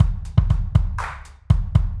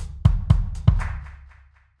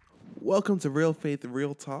Welcome to Real Faith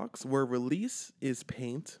Real Talks, where release is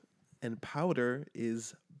paint and powder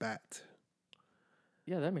is bat.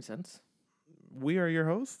 Yeah, that makes sense. We are your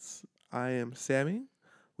hosts. I am Sammy.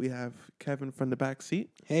 We have Kevin from the back seat.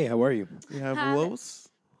 Hey, how are you? We have Hi. Los.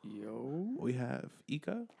 Yo. We have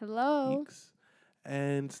Ika. Hello. Eeks.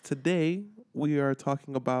 And today we are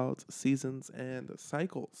talking about seasons and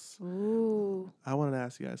cycles. Ooh. I wanted to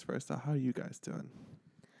ask you guys first, how are you guys doing?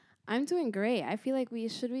 I'm doing great. I feel like we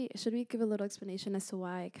should give a little explanation as to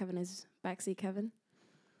why Kevin is backseat Kevin.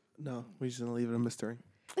 No, we're just gonna leave it a mystery.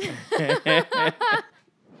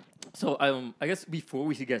 So I guess before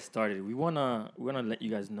we get started, we wanna let you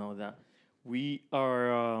guys know that we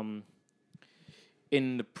are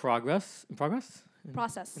in the process.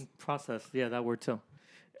 Yeah, that word too.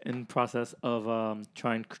 In process of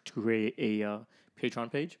trying to create a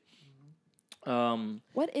Patreon page.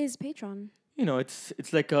 What is Patreon?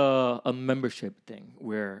 It's like a membership thing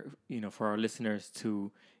where, for our listeners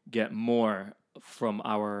to get more from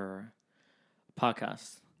our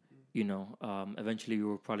podcast. Eventually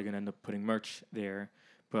we're probably going to end up putting merch there.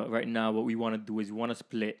 But right now what we want to do is we want to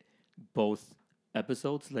split both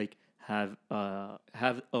episodes, like have a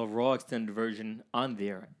raw extended version on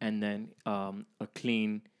there and then a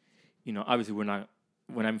clean, obviously we're not,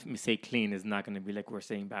 when I say clean, it's not going to be like we're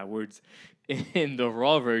saying bad words in the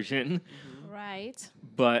raw version, Right.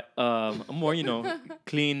 but a more,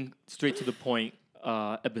 clean, straight to the point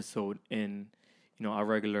episode in, our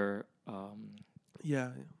regular. Yeah,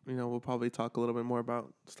 we'll probably talk a little bit more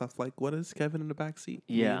about stuff like what is Kevin in the backseat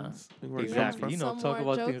Yeah, means and where it comes exactly. from. Some Talk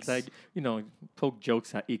more about things jokes. like, poke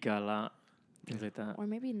jokes at Ika a lot, things like that. Or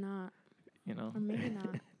maybe not. Or maybe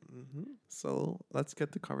not. So let's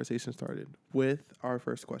get the conversation started with our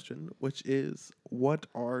first question, which is, what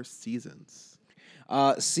are seasons?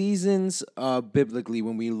 Seasons, biblically,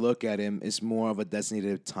 when we look at him, is more of a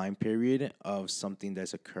designated time period of something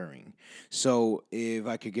that's occurring. So, if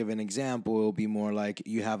I could give an example, it'll be more like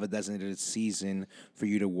you have a designated season for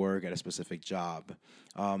you to work at a specific job.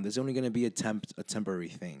 There's only going to be a temporary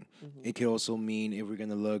thing. It could also mean, if we're going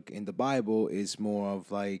to look in the Bible, is more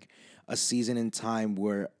of like a season in time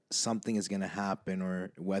where something is going to happen,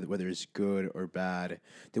 or whether it's good or bad.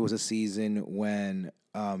 There was a season when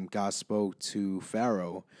God spoke to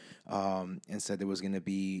Pharaoh and said there was going to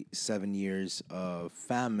be 7 years of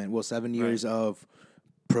famine. Well, 7 years of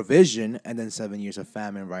provision, and then 7 years of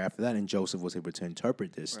famine right after that. And Joseph was able to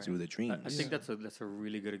interpret this through the dreams. I think that's a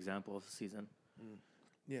really good example of a season.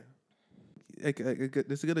 Yeah.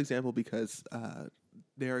 It's a good example because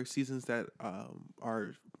there are seasons that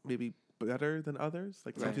are maybe better than others.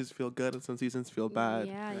 Like some Right. seasons feel good and some seasons feel bad.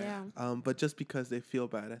 Yeah, Right. yeah. But just because they feel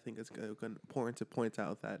bad, I think it's important to point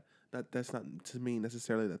out that that's not to mean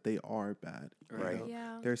necessarily that they are bad. you Right. know?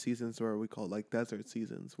 Yeah. There are seasons where we call like desert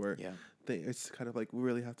seasons where Yeah. it's kind of like we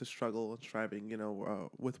really have to struggle and striving,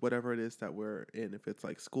 with whatever it is that we're in. If it's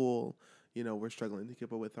like school, we're struggling to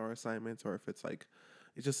keep up with our assignments, or if it's like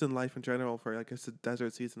it's just in life in general. For like it's a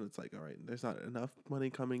desert season, it's like, all right, there's not enough money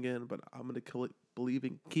coming in, but I'm gonna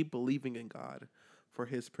keep believing in God for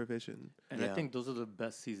His provision. And I Yeah. think those are the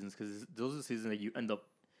best seasons because those are the seasons that you end up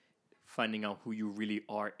finding out who you really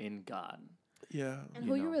are in God. Yeah, And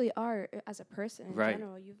You who you know. really are as a person in Right.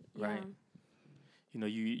 general. Right.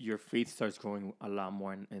 Your faith starts growing a lot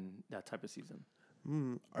more in that type of season.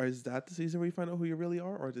 Or is that the season where you find out who you really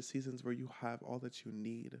are, or the seasons where you have all that you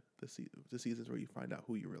need? The seasons where you find out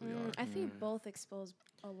who you really are. I think both expose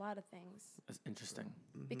a lot of things. That's interesting.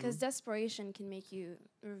 Because desperation can make you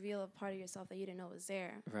reveal a part of yourself that you didn't know was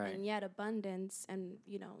there. Right. And yet abundance and,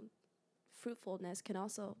 fruitfulness can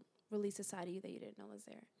also release a side of you that you didn't know was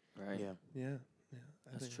there. Right. Yeah. Yeah,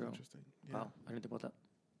 I That's think true. Interesting. Yeah. Wow. I didn't think about that.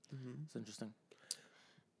 Mm-hmm. It's interesting.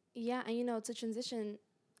 Yeah, and to transition,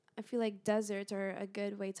 I feel like deserts are a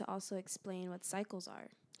good way to also explain what cycles are.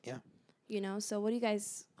 Yeah. So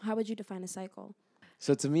how would you define a cycle?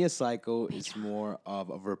 So to me, a cycle is more of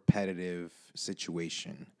a repetitive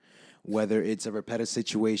situation. Whether it's a repetitive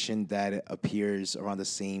situation that appears around the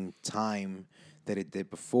same time that it did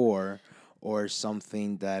before, or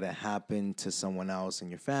something that happened to someone else in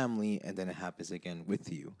your family and then it happens again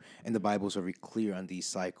with you. And the Bible's very clear on these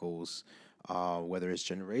cycles, whether it's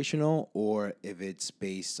generational or if it's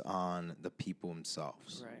based on the people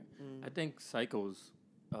themselves. Right. I think cycles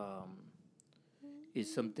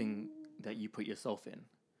is something that you put yourself in,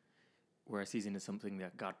 where a season is something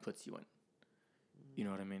that God puts you in. You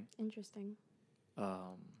know what I mean? Interesting.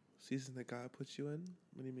 Season that God puts you in.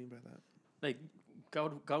 What do you mean by that? Like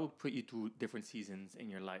God will put you through different seasons in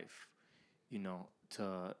your life,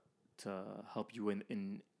 to help you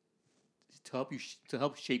to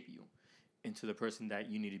help shape you into the person that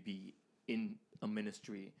you need to be in a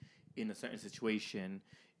ministry, in a certain situation,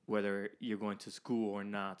 whether you're going to school or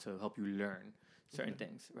not, to help you learn certain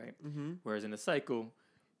things, right? Mm-hmm. Whereas in a cycle,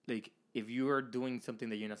 like if you are doing something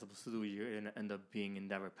that you're not supposed to do, you're gonna end up being in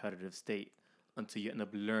that repetitive state until you end up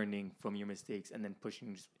learning from your mistakes and then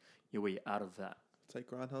pushing your way out of that. It's like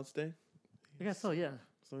Groundhog's Day. I guess so, yeah.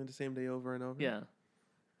 Doing the same day over and over. Yeah.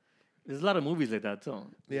 There's a lot of movies like that too.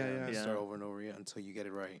 Yeah. Yeah. Start over and over again until you get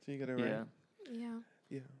it right. So you get it right. Yeah. Yeah.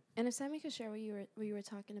 Yeah. And if Sammy could share what you were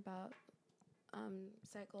talking about,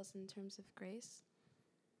 cycles in terms of grace.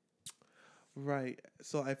 Right.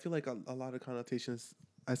 So I feel like a lot of connotations.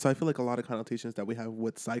 I feel like a lot of connotations that we have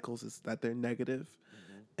with cycles is that they're negative,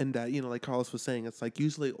 and that like Carlos was saying, it's like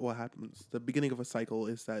usually what happens. The beginning of a cycle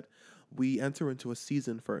is that we enter into a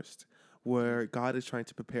season first, where God is trying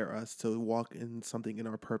to prepare us to walk in something in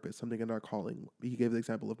our purpose, something in our calling. He gave the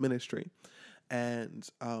example of ministry, and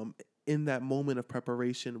in that moment of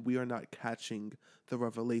preparation, we are not catching the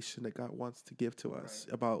revelation that God wants to give to us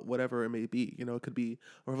about whatever it may be. It could be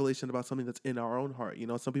a revelation about something that's in our own heart.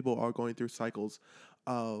 Some people are going through cycles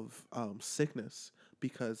of sickness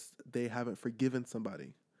because they haven't forgiven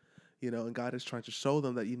somebody. And God is trying to show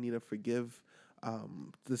them that you need to forgive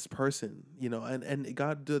this person. And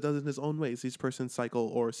God does it in His own ways. Each person's cycle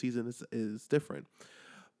or season is different,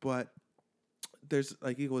 but there's,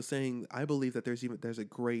 like Eagle was saying, I believe that there's a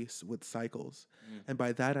grace with cycles, and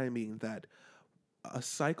by that I mean that a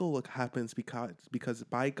cycle happens because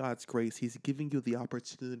by God's grace, He's giving you the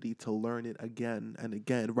opportunity to learn it again and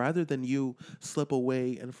again, rather than you slip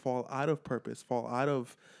away and fall out of purpose, fall out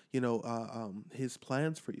of His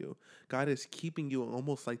plans for you. God is keeping you in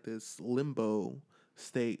almost like this limbo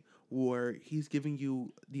state where He's giving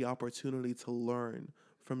you the opportunity to learn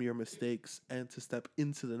from your mistakes and to step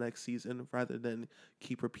into the next season rather than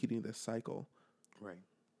keep repeating this cycle. Right.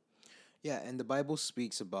 Yeah, and the Bible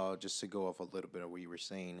speaks about, just to go off a little bit of what you were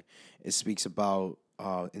saying, it speaks about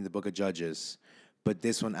in the book of Judges, but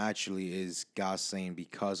this one actually is God saying,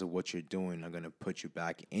 because of what you're doing, I'm going to put you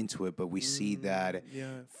back into it. But we see that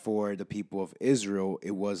for the people of Israel,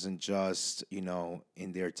 it wasn't just,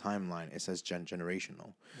 in their timeline. It says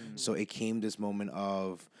generational. So it came this moment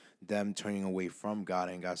of them turning away from God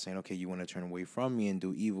and God saying, okay, you want to turn away from me and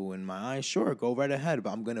do evil in my eyes? Sure, go right ahead.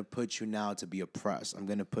 But I'm going to put you now to be oppressed. I'm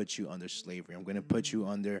going to put you under slavery. I'm going to put you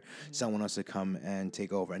under someone else to come and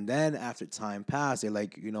take over. And then after time passed, they're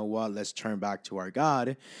like, you know what, let's turn back to our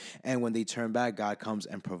God. And when they turn back, God comes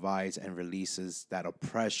and provides and releases that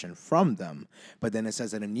oppression from them. But then it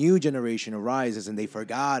says that a new generation arises and they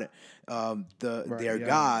forgot their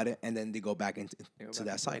God, and then they go back into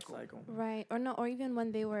that cycle. Right. Or even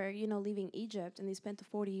when they were, leaving Egypt and they spent the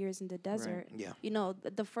 40 years in the desert. Right. Yeah.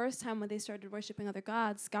 The first time when they started worshiping other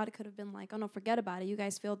gods, God could have been like, oh no, forget about it. You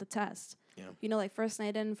guys failed the test. Yeah. Like first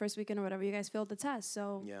night in, first weekend or whatever, you guys failed the test.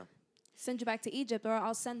 So send you back to Egypt, or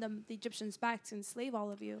I'll send the Egyptians back to enslave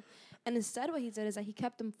all of you. And instead what He did is that He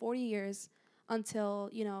kept them 40 years until,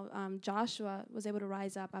 Joshua was able to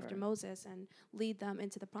rise up after Moses and lead them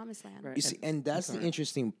into the promised land. Right. You see, and that's the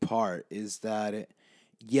interesting part is that,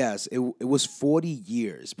 yes, it was 40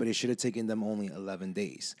 years, but it should have taken them only 11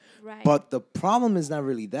 days. Right. But the problem is not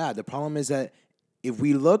really that. The problem is that if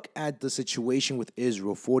we look at the situation with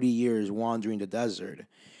Israel, 40 years wandering the desert,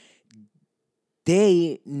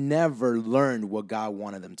 they never learned what God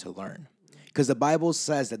wanted them to learn. Because the Bible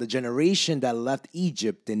says that the generation that left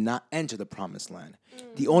Egypt did not enter the promised land.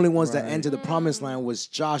 The only ones that entered the promised land was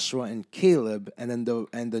Joshua and Caleb, and then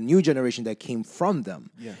the new generation that came from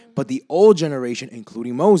them. Yeah. But the old generation,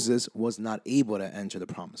 including Moses, was not able to enter the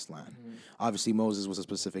promised land. Obviously, Moses was a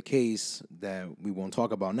specific case that we won't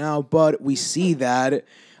talk about now, but we see that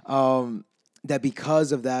that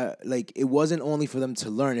because of that, like, it wasn't only for them to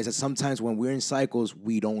learn. It's that sometimes when we're in cycles,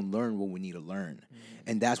 we don't learn what we need to learn.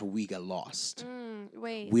 And that's where we get lost.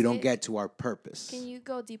 We don't get to our purpose. Can you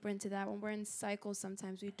go deeper into that? When we're in cycles,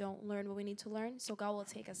 sometimes we don't learn what we need to learn. So God will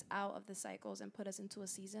take us out of the cycles and put us into a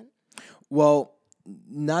season. Well,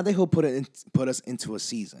 not that He'll put us into a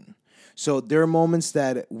season. So there are moments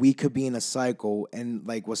that we could be in a cycle, and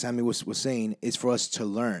like what Sammy was saying, is for us to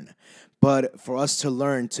learn. But for us to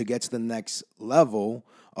learn to get to the next level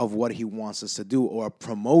of what He wants us to do, or a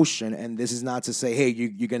promotion, and this is not to say, hey,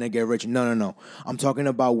 you're going to get rich. No. I'm talking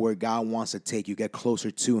about where God wants to take you, get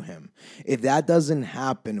closer to Him. If that doesn't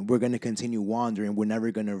happen, we're going to continue wandering. We're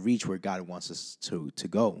never going to reach where God wants us to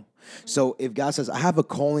go. So if God says, I have a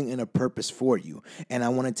calling and a purpose for you, and I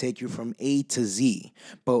want to take you from A to Z,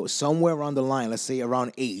 but somewhere around the line, let's say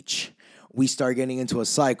around H, we start getting into a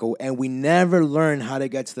cycle and we never learn how to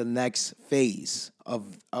get to the next phase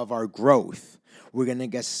of our growth, we're going to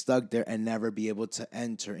get stuck there and never be able to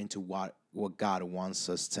enter into what God wants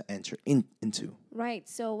us to enter into. Right.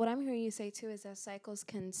 So what I'm hearing you say too is that cycles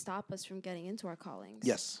can stop us from getting into our callings.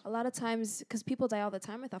 Yes. A lot of times, because people die all the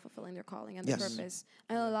time without fulfilling their calling and their purpose,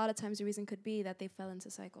 and a lot of times the reason could be that they fell into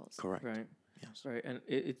cycles. Correct. Right. Yes. Right. And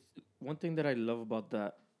it's one thing that I love about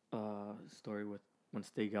that story with once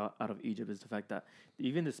they got out of Egypt is the fact that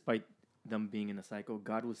even despite them being in a cycle,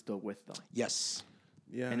 God was still with them. Yes.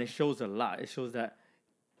 Yeah. And it shows a lot. It shows that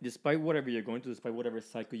despite whatever you're going through, despite whatever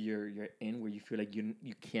cycle you're in, where you feel like you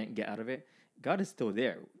can't get out of it, God is still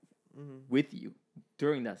there with you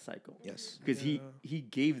during that cycle. Yes. Because he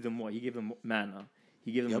gave them what? He gave them manna.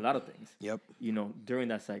 He gave them a lot of things. Yep. You know, during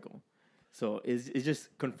that cycle. So it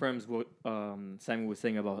just confirms what Simon was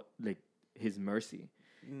saying about like his mercy,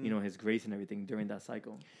 you know, his grace and everything during that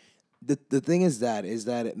cycle. The thing is that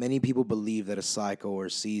many people believe that a cycle or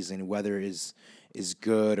season, whether is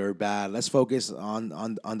good or bad. Let's focus on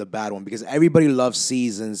the bad one, because everybody loves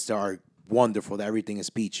seasons that are wonderful, that everything is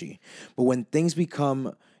peachy. But when things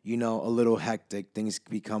become, a little hectic, things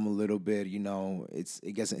become a little bit,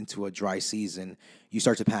 it gets into a dry season, you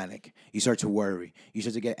start to panic, you start to worry, you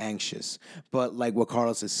start to get anxious. But like what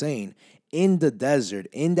Carlos is saying, in the desert,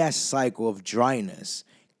 in that cycle of dryness,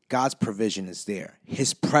 God's provision is there.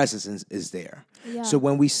 His presence is there. Yeah. So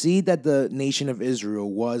when we see that the nation of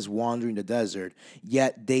Israel was wandering the desert,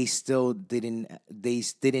 yet they still didn't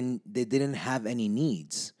have any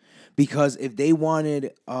needs, because if they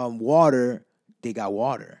wanted water, they got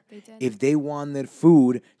water. They did. If they wanted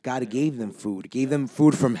food, God gave them food. Gave them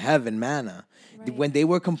food from heaven, manna. Right. When they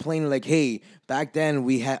were complaining, like, "Hey, back then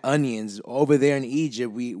we had onions. Over there in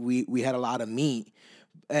Egypt, we had a lot of meat."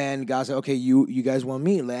 And God said, "Okay, you guys want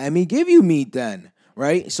meat? Let me give you meat then."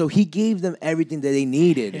 Right? So he gave them everything that they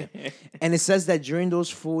needed. And it says that during those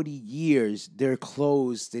 40 years, their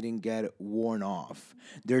clothes didn't get worn off.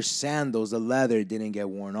 Their sandals, the leather didn't get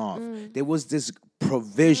worn off. There was this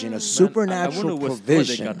provision, a supernatural I wonder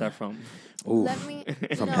provision. where they got that from. Oof, Let me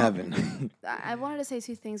from heaven. I wanted to say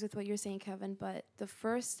two things with what you're saying, Kevin. But the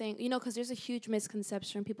first thing, because there's a huge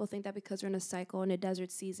misconception. People think that because they're in a cycle, in a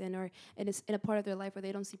desert season, or in a part of their life where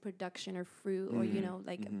they don't see production or fruit or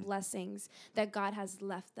blessings, that God has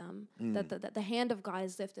left them. That the hand of God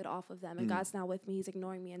is lifted off of them, and God's not with me. He's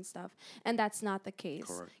ignoring me and stuff. And that's not the case.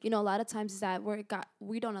 Correct. A lot of times is that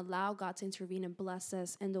we don't allow God to intervene and bless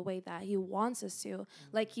us in the way that He wants us to,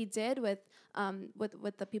 like He did with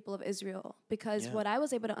the people of Israel. Because what I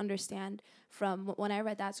was able to understand from when I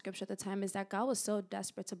read that scripture at the time is that God was so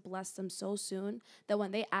desperate to bless them so soon that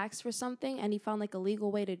when they asked for something and He found like a legal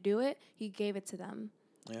way to do it, He gave it to them.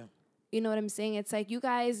 Yeah. You know what I'm saying? It's like, you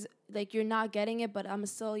guys, like, you're not getting it, but I'm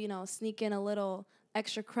still, sneak in a little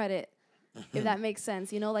extra credit, if that makes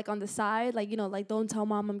sense. Like on the side, like, like, don't tell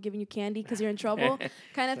mom I'm giving you candy because you're in trouble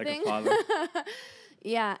kind of Like thing. a father.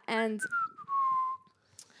 Yeah, and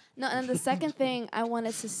the second thing I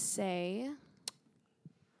wanted to say,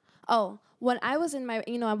 when I was in my,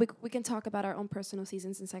 we can talk about our own personal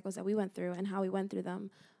seasons and cycles that we went through and how we went through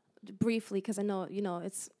them briefly, because I know,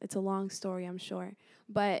 it's a long story, I'm sure.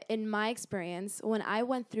 But in my experience, when I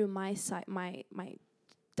went through my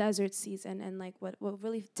desert season and like what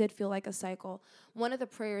really did feel like a cycle, one of the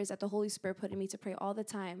prayers that the Holy Spirit put in me to pray all the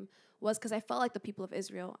time was because I felt like the people of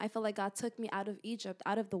Israel. I felt like God took me out of Egypt,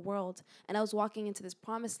 out of the world, and I was walking into this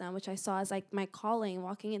promised land, which I saw as like my calling,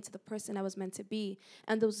 walking into the person I was meant to be.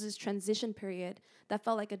 And there was this transition period that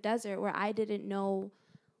felt like a desert where I didn't know,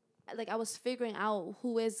 like I was figuring out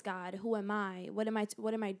who is God, who am I, what am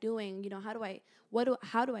I doing, how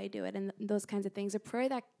do I do it, and those kinds of things. A prayer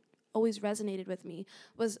that always resonated with me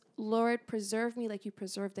was, Lord, preserve me like you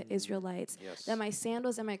preserved the Israelites. Yes. That my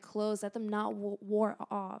sandals and my clothes, let them not wore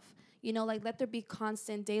off. Like let there be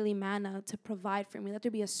constant daily manna to provide for me. Let there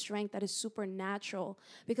be a strength that is supernatural.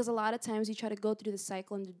 Because a lot of times we try to go through the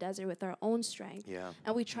cycle in the desert with our own strength. Yeah.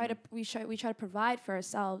 And we try to provide for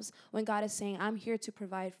ourselves when God is saying, I'm here to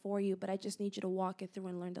provide for you, but I just need you to walk it through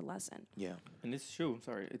and learn the lesson. Yeah. And it's true.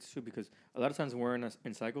 It's true, because a lot of times when we're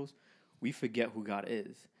in cycles, we forget who God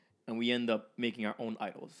is, and we end up making our own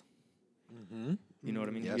idols. Mm-hmm. You know what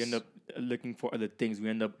I mean? Yes. We end up looking for other things. We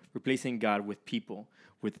end up replacing God with people,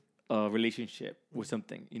 with a relationship, with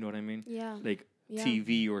something. You know what I mean? Yeah. Like Yeah.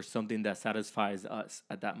 TV or something that satisfies us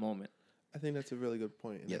at that moment. I think that's a really good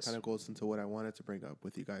point. And Yes. it kind of goes into what I wanted to bring up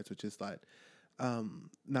with you guys, which is that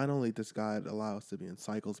not only does God allow us to be in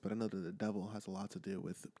cycles, but I know that the devil has a lot to do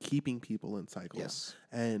with keeping people in cycles. Yes.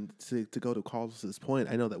 And to go to Carlos's point,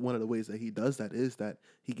 I know that one of the ways that he does that is that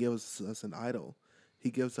he gives us an idol. He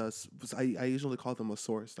gives us, I usually call them a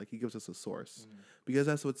source. Like, he gives us a source. Because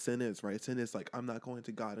that's what sin is, right? Sin is like, I'm not going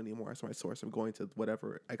to God anymore as my source. I'm going to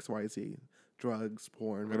whatever, XYZ, drugs,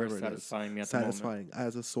 porn, whatever it is. Satisfying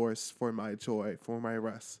as a source for my joy, for my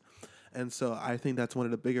rest. And so I think that's one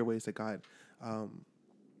of the bigger ways that that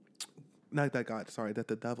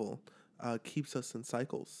the devil keeps us in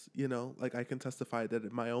cycles. You know, like, I can testify that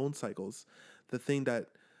in my own cycles, the thing that,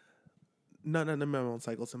 not in my own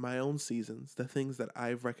cycles, in my own seasons, the things that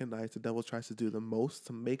I've recognized the devil tries to do the most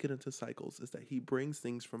to make it into cycles is that he brings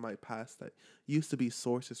things from my past that used to be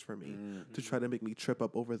sources for me to try to make me trip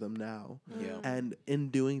up over them now. Yeah. And in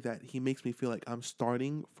doing that, he makes me feel like I'm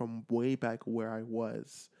starting from way back where I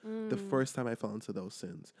was the first time I fell into those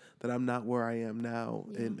sins, that I'm not where I am now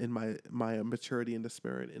in my maturity in the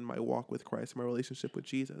spirit, in my walk with Christ, my relationship with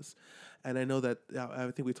Jesus. And I know that, I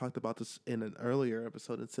think we talked about this in an earlier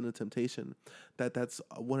episode in Sin and Temptation, that's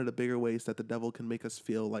one of the bigger ways that the devil can make us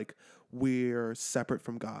feel like we're separate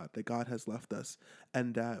from God, that God has left us,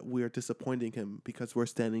 and that we're disappointing him because we're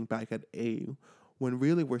standing back at A, when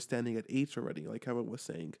really we're standing at H already, like Kevin was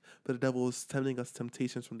saying. But the devil is tempting us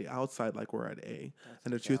temptations from the outside like we're at A.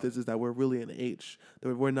 And the truth is that we're really in H.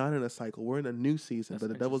 That we're not in a cycle. We're in a new season. But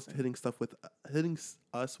the devil's hitting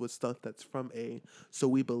us with stuff that's from A. So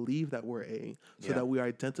we believe that we're A. So that we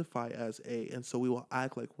identify as A. And so we will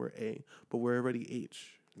act like we're A. But we're already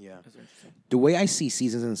H. Yeah. The way I see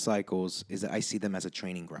seasons and cycles is that I see them as a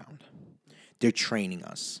training ground. They're training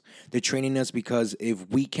us. They're training us because if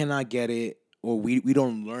we cannot get it, or we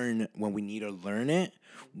don't learn when we need to learn it,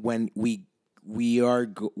 when we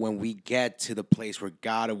get to the place where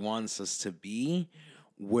God wants us to be,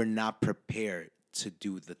 we're not prepared to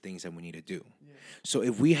do the things that we need to do. Yeah. So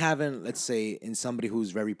if we haven't, let's say, in somebody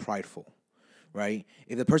who's very prideful, right?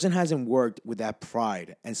 If the person hasn't worked with that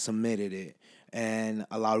pride and submitted it and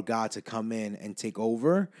allowed God to come in and take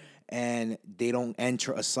over, and they don't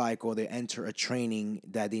enter a cycle, they enter a training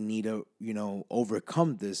that they need to,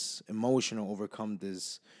 overcome this emotional, overcome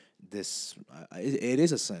this, it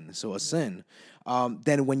is a sin. So a sin.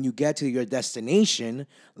 Then when you get to your destination,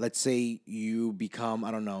 let's say you become,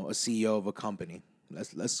 I don't know, a CEO of a company.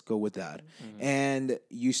 Let's go with that. Mm-hmm. And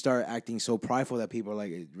you start acting so prideful that people are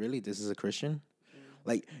like, really, this is a Christian?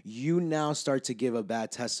 Like, you now start to give a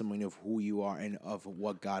bad testimony of who you are and of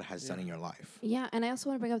what God has done in your life. Yeah, and I also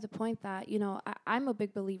want to bring up the point that, I'm a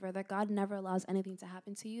big believer that God never allows anything to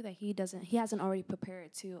happen to you that he hasn't already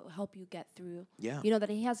prepared to help you get through. Yeah. That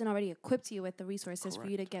he hasn't already equipped you with the resources for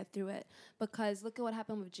you to get through it. Because look at what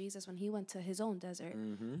happened with Jesus when he went to his own desert.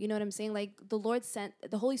 Mm-hmm. You know what I'm saying? Like, the Lord sent,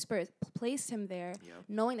 the Holy Spirit placed him there,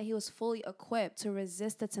 knowing that he was fully equipped to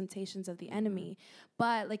resist the temptations of the enemy.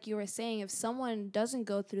 But like you were saying, if someone doesn't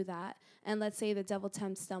go through that, and let's say the devil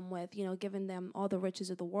tempts them with, giving them all the riches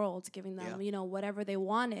of the world, giving them, whatever they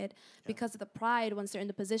wanted, because of the pride, once they're in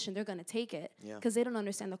the position, they're going to take it because they don't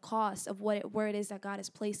understand the cost of where it is that God has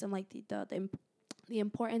placed them, like the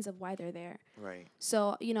importance of why they're there. Right.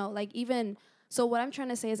 So, so what I'm trying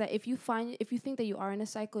to say is that if you think that you are in a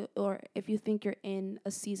cycle, or if you think you're in a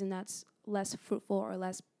season that's less fruitful or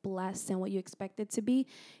less blessed than what you expect it to be,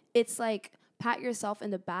 it's like, pat yourself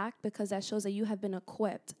in the back, because that shows that you have been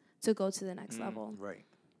equipped to go to the next level. Right.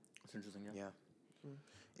 That's interesting. Yeah.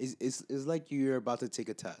 It's like you're about to take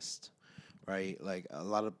a test, right? Like a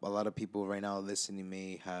lot of people right now listening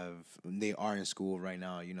they are in school right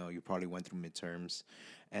now. You probably went through midterms,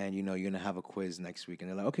 and you're gonna have a quiz next week,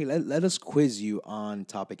 and they're like, okay, let us quiz you on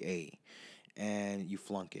topic A, and you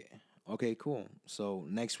flunk it. Okay, cool. So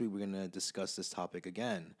next week we're gonna discuss this topic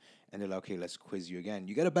again, and they're like, okay, let's quiz you again.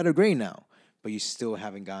 You get a better grade now, but you still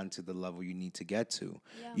haven't gotten to the level you need to get to.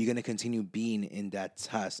 Yeah. You're going to continue being in that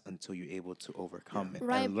test until you're able to overcome it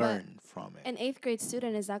and learn from it. An 8th grade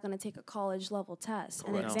student is not going to take a college level test,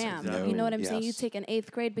 an exam. No. You know what I'm saying? You take an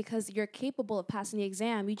 8th grade because you're capable of passing the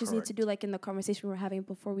exam. You just need to do, like in the conversation we were having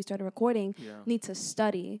before we started recording, need to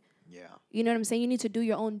study. Yeah. You know what I'm saying? You need to do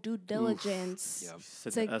your own due diligence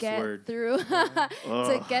to get through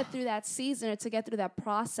to get through that season, or to get through that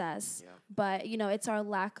process. Yeah. But, it's our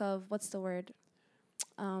lack of, what's the word?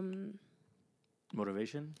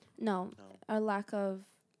 Motivation? No, our lack of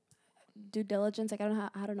due diligence. Like, I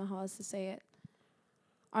don't know how else to say it.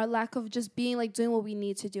 Our lack of just being, like, doing what we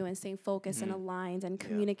need to do and staying focused and aligned and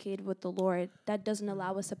communicated with the Lord. That doesn't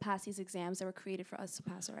allow us to pass these exams that were created for us to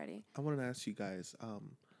pass already. I want to ask you guys,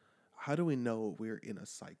 how do we know we're in a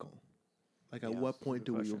cycle? Like, at what point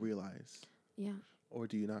do we realize? Yeah. Or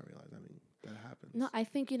do you not realize? I mean, that happens. No, I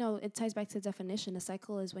think, it ties back to the definition. A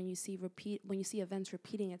cycle is when you see events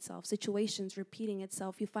repeating itself, situations repeating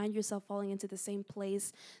itself. You find yourself falling into the same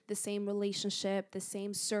place, the same relationship, the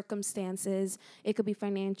same circumstances. It could be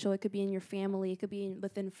financial, it could be in your family, it could be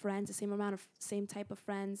within friends, same type of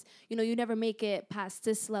friends. You never make it past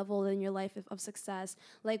this level in your life of success.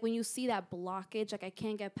 Like when you see that blockage, like I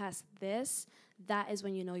can't get past this, that is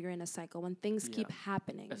when you know you're in a cycle, when things keep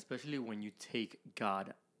happening. Especially when you take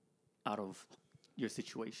God out of your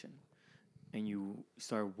situation and you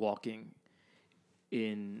start walking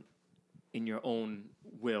in your own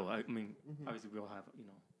will. I mean, obviously we all have,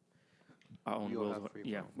 our own will.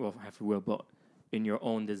 Yeah, we all have free will, but in your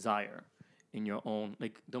own desire, in your own,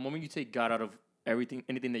 like the moment you take God out of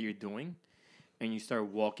anything that you're doing, and you start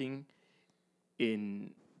walking in,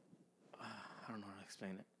 I don't know how to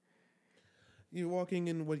explain it. You're walking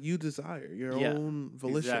in what you desire, your own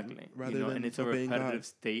volition, rather than and it's a repetitive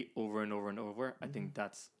state over and over and over. I think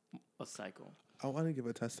that's a cycle. I want to give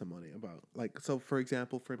a testimony about, so for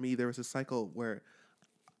example, for me, there was a cycle where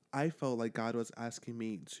I felt like God was asking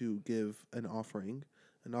me to give an offering.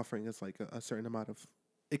 An offering is like a certain amount of,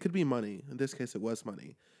 it could be money. In this case, it was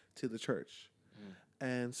money to the church.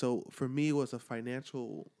 And so for me, it was a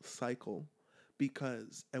financial cycle,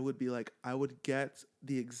 because it would be like I would get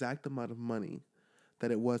the exact amount of money that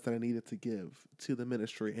it was that I needed to give to the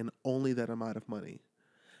ministry, and only that amount of money.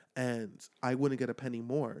 And I wouldn't get a penny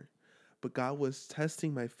more. But God was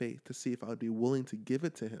testing my faith to see if I would be willing to give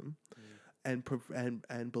it to him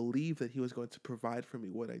and believe that he was going to provide for me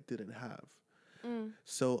what I didn't have.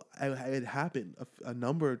 So it happened a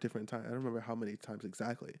number of different times. I don't remember how many times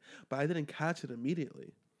exactly, but I didn't catch it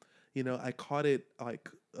immediately. I caught it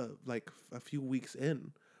like a few weeks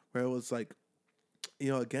in, where it was like,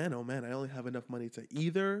 again, oh man, I only have enough money to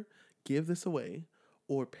either give this away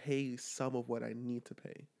or pay some of what I need to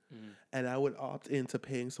pay. And I would opt into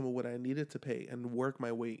paying some of what I needed to pay and work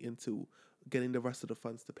my way into getting the rest of the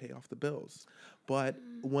funds to pay off the bills. But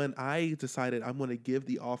when I decided I'm going to give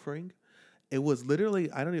the offering, it was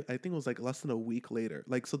literally, I think it was like less than a week later.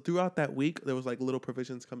 Like, so throughout that week, there was like little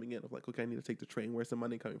provisions coming in of like, okay, I need to take the train. Where's the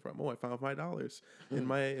money coming from? Oh, I found $5 in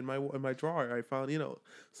my drawer. I found,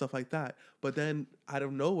 stuff like that. But then out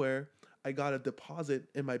of nowhere, I got a deposit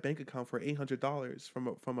in my bank account for $800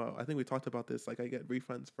 from a, I think we talked about this. Like, I get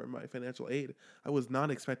refunds from my financial aid. I was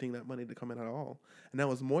not expecting that money to come in at all. And that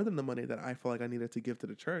was more than the money that I felt like I needed to give to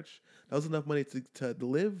the church. That was enough money to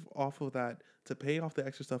live off of that, to pay off the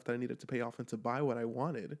extra stuff that I needed to pay off and to buy what I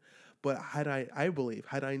wanted. But had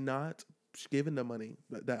I not given the money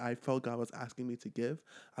that I felt God was asking me to give,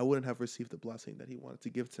 I wouldn't have received the blessing that he wanted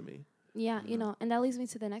to give to me. Yeah, and that leads me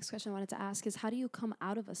to the next question I wanted to ask is, how do you come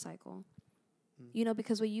out of a cycle?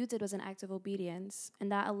 Because what you did was an act of obedience,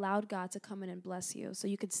 and that allowed God to come in and bless you. So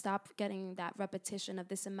you could stop getting that repetition of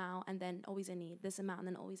this amount and then always a need, this amount and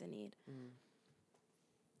then always a need.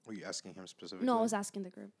 Were you asking him specifically? No, I was asking the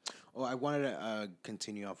group. Oh, I wanted to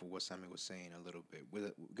continue off of what Sammy was saying a little bit,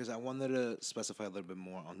 because I wanted to specify a little bit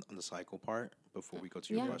more on the cycle part before we go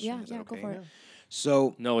to your question. Is that okay? Go for it.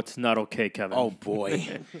 So no, it's not okay, Kevin. Oh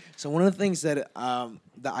boy! So one of the things that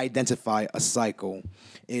identify a cycle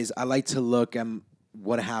is I like to look at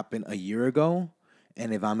what happened a year ago,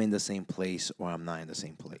 and if I'm in the same place or I'm not in the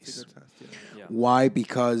same place. That's a good test, yeah. Why?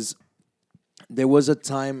 Because there was a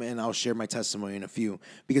time, and I'll share my testimony in a few,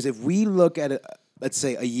 because if we look at it, let's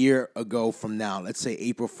say a year ago from now, let's say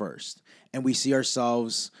April 1st, and we see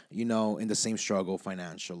ourselves, in the same struggle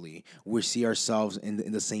financially, we see ourselves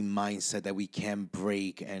in the same mindset that we can't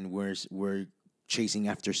break, and we're chasing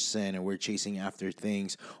after sin, or we're chasing after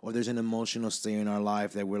things, or there's an emotional state in our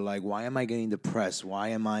life that we're like, why am I getting depressed? Why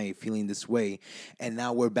am I feeling this way? And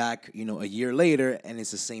now we're back, a year later, and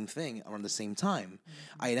it's the same thing around the same time.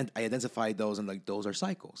 I identified those, and like, those are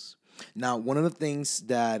cycles. Now, one of the things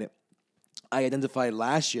that I identified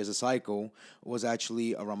last year as a cycle was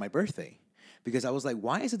actually around my birthday. Because I was like,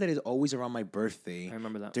 why is it that it's always around my birthday? I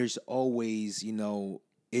remember that. There's always,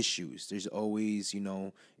 issues. There's always,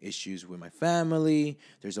 issues with my family.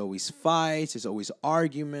 There's always fights. There's always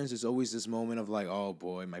arguments. There's always this moment of like, oh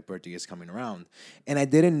boy, my birthday is coming around. And I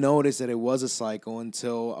didn't notice that it was a cycle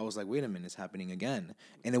until I was like, wait a minute, it's happening again.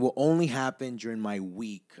 And it will only happen during my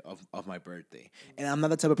week of my birthday. And I'm not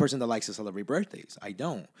the type of person that likes to celebrate birthdays. I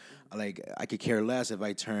don't. Like, I could care less if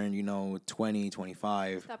I turn, 20,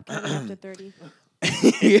 25. Stop counting after 30.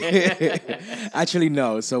 Actually,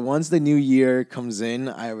 no. So once the new year comes in,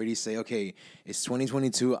 I already say, okay, it's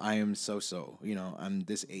 2022. I am so. I'm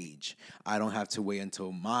this age. I don't have to wait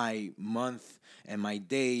until my month and my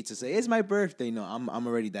day to say it's my birthday. No, I'm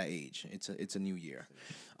already that age. It's a new year.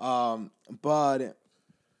 But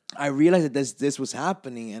I realized that this was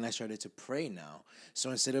happening, and I started to pray now. So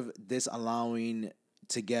instead of this allowing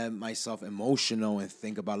to get myself emotional and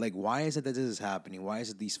think about like, why is it that this is happening? Why is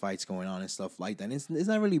it these fights going on and stuff like that? And it's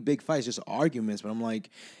not really big fights, just arguments. But I'm like,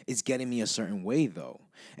 it's getting me a certain way though,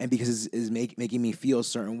 and because making me feel a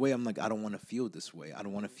certain way, I'm like, I don't want to feel this way. I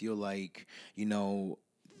don't want to feel like,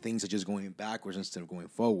 things are just going backwards instead of going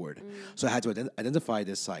forward. So I had to identify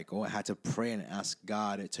this cycle. I had to pray and ask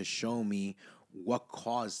God to show me what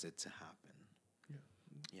caused it to happen.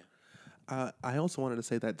 I also wanted to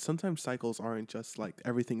say that sometimes cycles aren't just like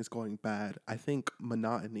everything is going bad. I think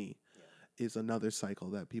monotony is another cycle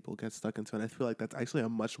that people get stuck into, and I feel like that's actually a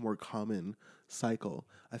much more common cycle.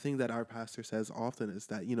 I think that our pastor says often is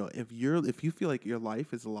that if you feel like your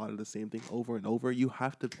life is a lot of the same thing over and over, you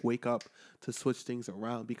have to wake up to switch things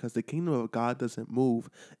around, because the kingdom of God doesn't move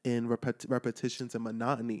in repetitions and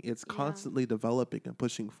monotony. It's constantly developing and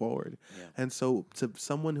pushing forward. And so to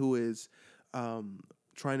someone who is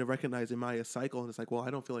trying to recognize, am I a cycle? And it's like, well, I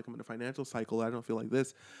don't feel like I'm in a financial cycle. I don't feel like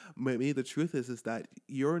this. Maybe the truth is that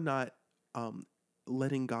you're not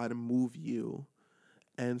letting God move you.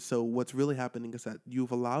 And so what's really happening is that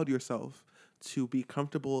you've allowed yourself to be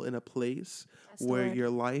comfortable in a place where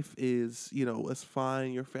your life is, is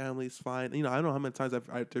fine, your family's fine. I don't know how many times there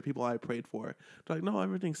are people I prayed for. They're like, no,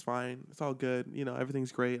 everything's fine. It's all good.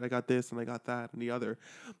 Everything's great. I got this and I got that and the other.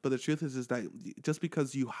 But the truth is that just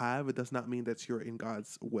because you have, it does not mean that you're in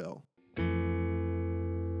God's will.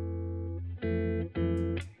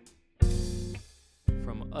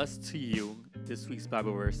 From us to you, this week's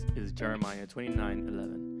Bible verse is Jeremiah 29:11.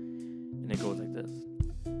 And it goes like this.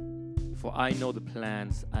 For I know the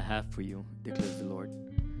plans I have for you, declares the Lord.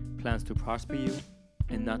 Plans to prosper you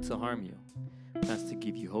and not to harm you. Plans to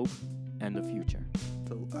give you hope and a future.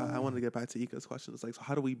 So I want to get back to Ika's question. It's like, so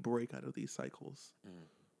how do we break out of these cycles?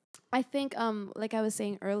 I think, like I was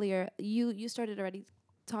saying earlier, you started already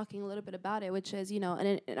talking a little bit about it, which is,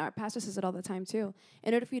 and our pastor says it all the time too.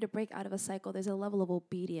 In order for you to break out of a cycle, there's a level of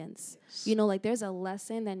obedience. Yes. Like there's a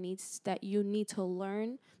lesson that you need to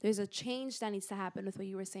learn. There's a change that needs to happen with what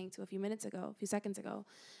you were saying a few seconds ago,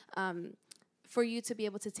 for you to be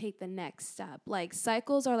able to take the next step. Like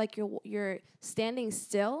cycles are like you're standing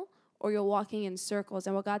still or you're walking in circles,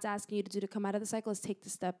 and what God's asking you to do to come out of the cycle is take the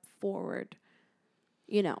step forward.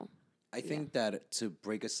 I think that to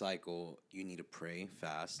break a cycle, you need to pray,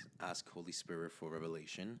 fast, ask Holy Spirit for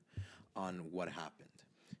revelation on what happened.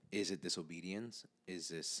 Is it disobedience?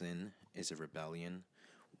 Is it sin? Is it rebellion?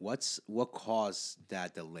 What caused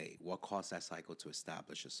that delay? What caused that cycle to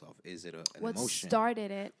establish itself? Is it an what emotion? What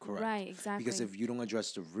started it? Correct. Right, exactly. Because if you don't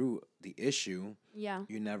address the root, the issue,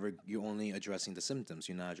 you're only addressing the symptoms.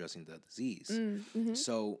 You're not addressing the disease. Mm-hmm.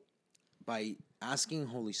 So by asking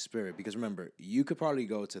Holy Spirit, because remember, you could probably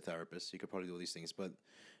go to therapists, you could probably do all these things, but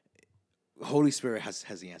Holy Spirit has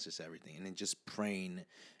the answers to everything. And then just praying,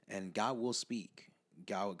 and God will speak.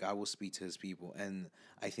 God will speak to his people. And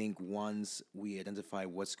I think once we identify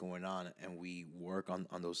what's going on and we work on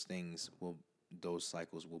those things, those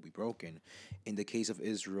cycles will be broken. In the case of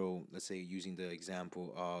Israel, let's say using the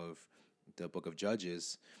example of the book of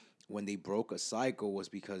Judges, when they broke a cycle was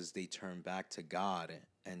because they turned back to God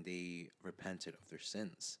and they repented of their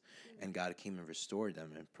sins. And God came and restored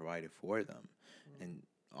them and provided for them. And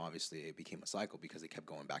obviously it became a cycle because they kept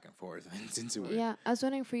going back and forth into it. Yeah, I was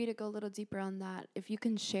wondering for you to go a little deeper on that. If you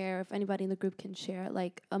can share, if anybody in the group can share,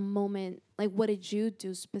 like a moment, like what did you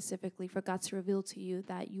do specifically for God to reveal to you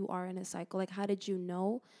that you are in a cycle? Like how did you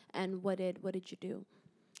know, and what did you do?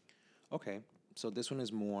 Okay, so this one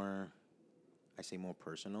is more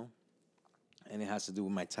personal, and it has to do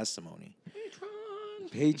with my testimony.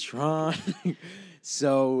 Patron.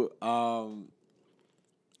 So,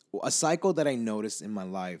 a cycle that I noticed in my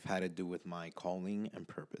life had to do with my calling and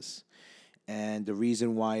purpose. And the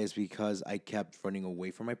reason why is because I kept running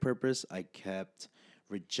away from my purpose. I kept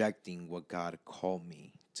rejecting what God called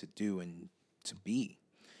me to do and to be.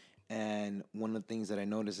 And one of the things that I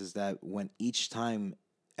noticed is that when each time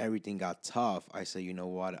everything got tough, I said, you know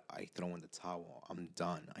what? I throw in the towel. I'm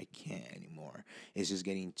done. I can't anymore. It's just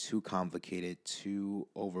getting too complicated, too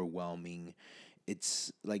overwhelming.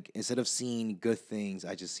 It's like instead of seeing good things,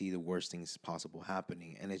 I just see the worst things possible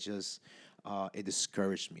happening. And it just, it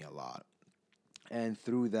discouraged me a lot. And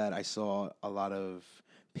through that, I saw a lot of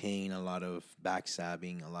pain, a lot of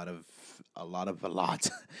backstabbing, a lot.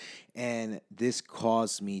 And this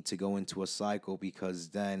caused me to go into a cycle because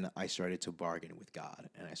then I started to bargain with God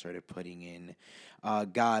and I started putting in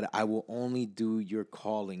God, I will only do your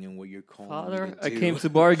calling and what you're calling Father, me to I do. came to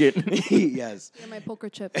bargain. Yes. You're my poker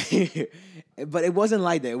chips. But it wasn't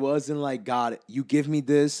like that. It wasn't like, God, you give me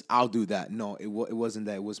this, I'll do that. No, it wasn't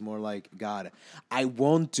that. It was more like, God, I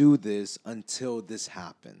won't do this until this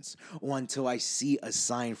happens, or until I see a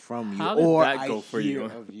sign from you, How did or that I go for hear you?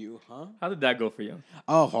 of you. Huh? How did that go for you?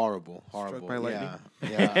 Oh, horrible, horrible. by lightning?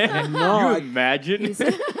 Yeah, yeah. No, you I, imagine?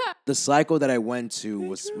 the cycle that I went to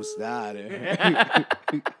was that.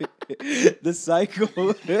 The cycle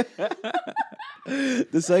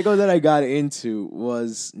the cycle that I got into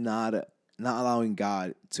was not allowing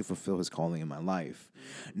God to fulfill his calling in my life.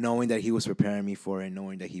 Knowing that he was preparing me for it,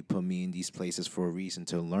 knowing that he put me in these places for a reason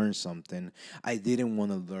to learn something, I didn't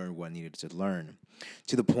want to learn what I needed to learn.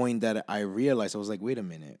 To the point that I realized, I was like, wait a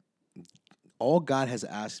minute. All God has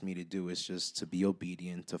asked me to do is just to be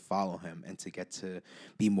obedient, to follow him, and to get to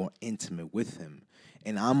be more intimate with him.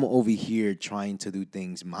 And I'm over here trying to do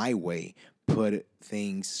things my way, put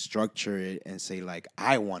things, structure it, and say, like,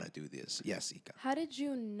 I want to do this. Yes, Ika. How did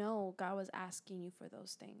you know God was asking you for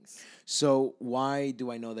those things? So why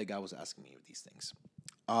do I know that God was asking me these things?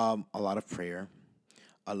 A lot of prayer,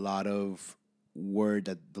 a lot of word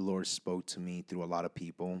that the Lord spoke to me through a lot of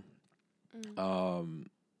people.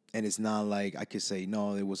 And it's not like I could say,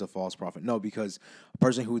 no, it was a false prophet. No, because a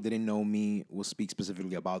person who didn't know me will speak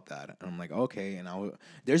specifically about that. And I'm like, okay. And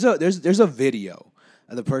there's a video.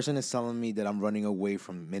 The person is telling me that I'm running away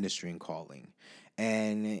from ministry and calling.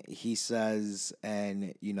 And he says,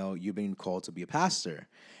 and you've been called to be a pastor.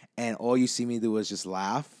 And all you see me do is just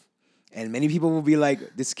laugh. And many people will be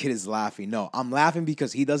like, this kid is laughing. No, I'm laughing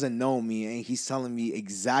because he doesn't know me and he's telling me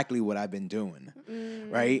exactly what I've been doing.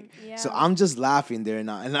 Right? Yeah. So I'm just laughing there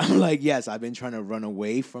now. And I'm like, yes, I've been trying to run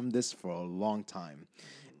away from this for a long time.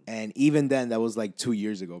 And even then, that was like 2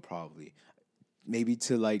 years ago, probably. Maybe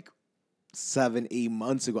to like 7-8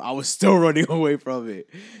 months ago, I was still running away from it.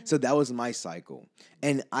 So that was my cycle.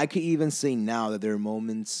 And I could even say now that there are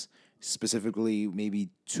moments, specifically maybe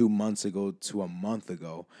 2 months ago to a month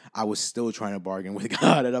ago, I was still trying to bargain with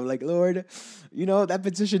God. And I'm like, Lord, that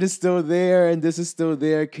petition is still there and this is still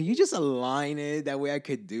there. Can you just align it? That way I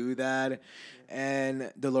could do that.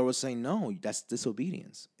 And the Lord was saying, no, that's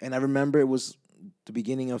disobedience. And I remember it was the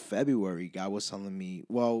beginning of February. God was telling me,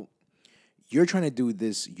 well, you're trying to do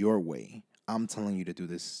this your way. I'm telling you to do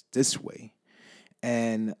this way.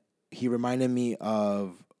 And he reminded me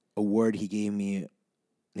of a word he gave me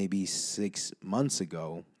maybe 6 months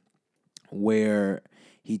ago, where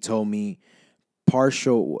he told me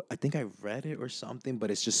partial, I think I read it or something, but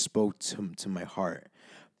it just spoke to my heart.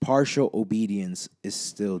 Partial obedience is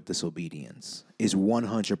still disobedience, is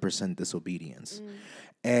 100% disobedience.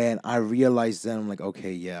 And I realized then, I'm like,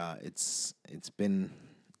 okay, yeah, it's been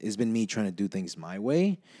me trying to do things my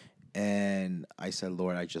way. And I said,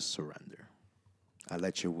 Lord, I just surrender. I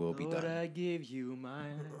let your will be Lord, done. I give you my...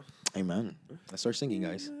 Amen. Let's start singing,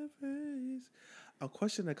 guys. A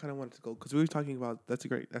question I kind of wanted to go, because we were talking about, that's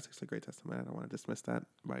actually a great testament. I don't want to dismiss that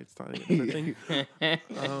by starting it.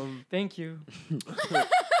 Thank you.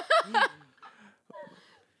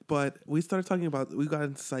 But we started talking about, we got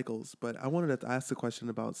into cycles, but I wanted to ask the question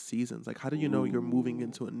about seasons. Like, how do you know you're moving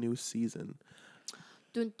into a new season?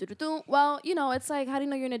 Dun, dun, dun, dun. Well, it's like, how do you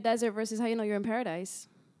know you're in a desert versus how you know you're in paradise?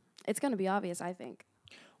 It's going to be obvious, I think.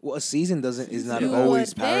 Well, a season is not You always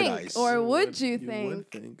would paradise. think, or would you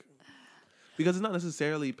would think? Because it's not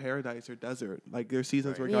necessarily paradise or desert. Like, there are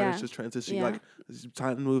seasons where God is just transitioning. Like, it's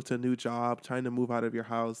time to move to a new job, trying to move out of your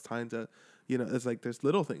house, time to, it's like there's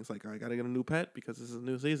little things. Like, I got to get a new pet because this is a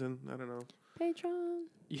new season. I don't know. Patron.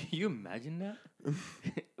 You imagine that?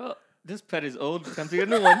 Well, this pet is old. Time to get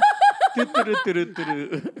a new one.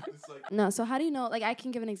 No, so how do you know? Like, I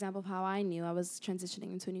can give an example of how I knew I was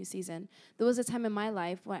transitioning into a new season. There was a time in my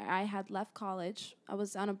life where I had left college. I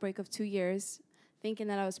was on a break of 2 years, thinking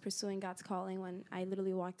that I was pursuing God's calling, when I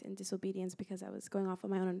literally walked in disobedience because I was going off of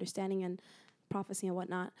my own understanding and prophecy and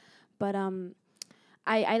whatnot. But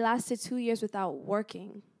I lasted 2 years without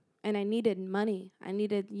working. And I needed money. I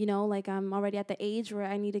needed, I'm already at the age where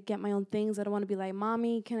I need to get my own things. I don't want to be like,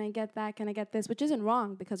 Mommy, can I get that? Can I get this? Which isn't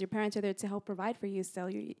wrong, because your parents are there to help provide for you still.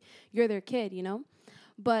 You're their kid,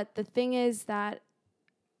 But the thing is that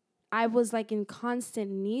I was like in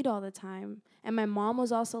constant need all the time. And my mom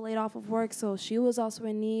was also laid off of work, so she was also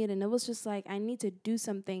in need. And it was just like, I need to do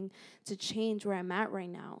something to change where I'm at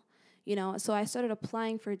right now. So I started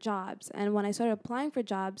applying for jobs. And when I started applying for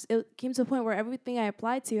jobs, it came to a point where everything I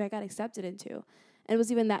applied to, I got accepted into. And it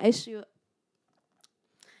was even that issue.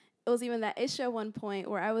 It was even that issue at one point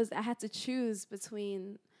where I had to choose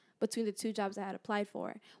between between the 2 jobs I had applied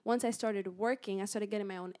for. Once I started working, I started getting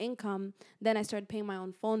my own income. Then I started paying my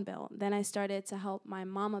own phone bill. Then I started to help my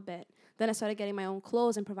mom a bit. Then I started getting my own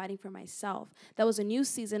clothes and providing for myself. That was a new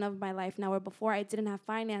season of my life now, where before I didn't have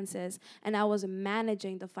finances and I was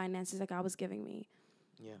managing the finances that God was giving me.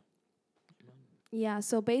 Yeah. Yeah,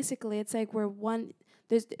 so basically it's like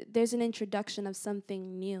there's an introduction of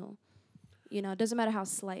something new. You know, it doesn't matter how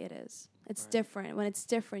slight it is. It's different. When it's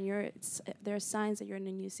different, there are signs that you're in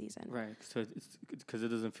a new season. Right. So it's because it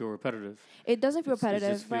doesn't feel repetitive. It doesn't feel repetitive,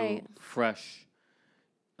 it just right? feel fresh,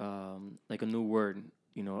 like a new word,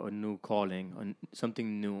 you know, a new calling,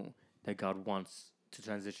 something new that God wants to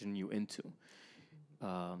transition you into.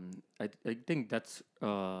 I think that's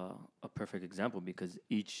a perfect example, because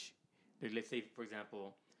each, like, let's say, for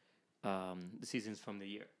example, the seasons from the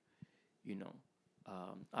year, you know,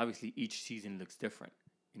 obviously each season looks different.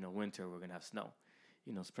 You know, winter we're gonna have snow.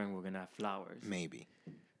 You know, spring we're gonna have flowers. Maybe.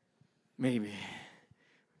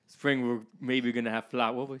 Spring we're maybe gonna have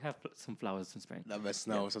flowers. Well, we have some flowers in spring. Not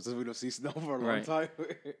snow. Sometimes we don't see snow for a long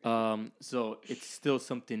time. So it's still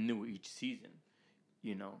something new each season.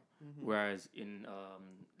 You know, whereas in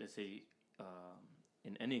let's say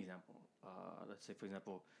in any example, let's say for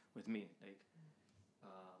example with me, like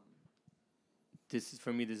this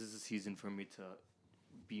is a season for me to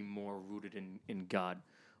be more rooted in God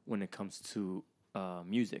when it comes to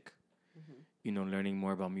music. You know, learning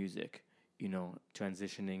more about music. You know,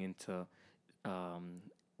 transitioning into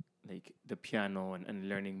like the piano and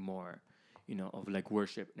learning more, you know, of like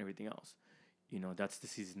worship and everything else. You know, that's the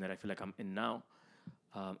season that I feel like I'm in now.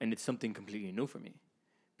 And it's something completely new for me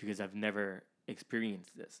because I've never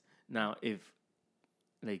experienced this. Now, if,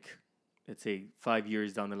 like, let's say 5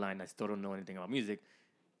 years down the line, I still don't know anything about music,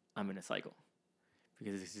 I'm in a cycle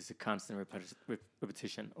because it's just a constant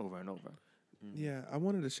repetition over and over. Yeah, I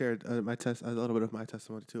wanted to share a little bit of my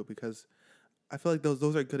testimony too, because I feel like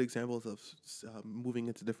those are good examples of moving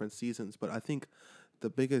into different seasons. But I think the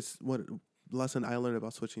biggest lesson I learned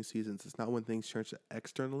about switching seasons is not when things change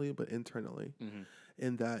externally, but internally.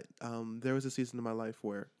 In that there was a season in my life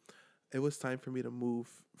where it was time for me to move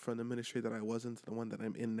from the ministry that I was in to the one that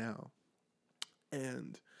I'm in now.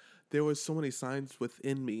 And there were so many signs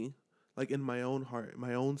within me, like in my own heart,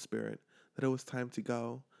 my own spirit, that it was time to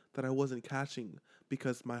go, that I wasn't catching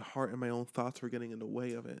because my heart and my own thoughts were getting in the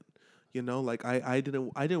way of it. You know, like I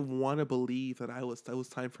didn't want to believe that it was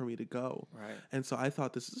time for me to go. Right. And so I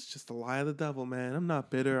thought, this is just a lie of the devil, man. I'm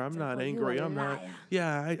not bitter. I'm not angry. I'm not.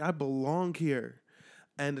 Yeah, I belong here.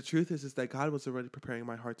 And the truth is that God was already preparing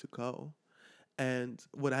my heart to go. And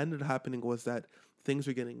what ended up happening was that things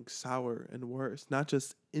were getting sour and worse, not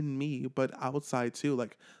just in me, but outside too.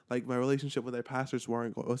 Like my relationship with our pastors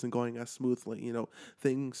wasn't going as smoothly. You know,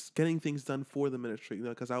 getting things done for the ministry. You know,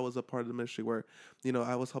 because I was a part of the ministry where, you know,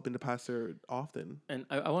 I was helping the pastor often. And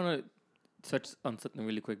I want to touch on something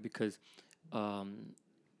really quick because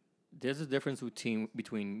there's a difference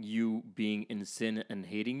between you being in sin and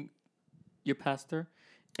hating your pastor,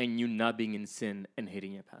 and you not being in sin and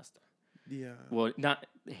hating your pastor. Yeah. Well, not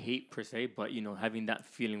hate per se, but, you know, having that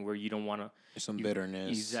feeling where you don't want to... Some bitterness.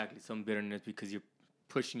 Exactly, some bitterness because you're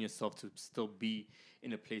pushing yourself to still be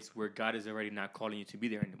in a place where God is already not calling you to be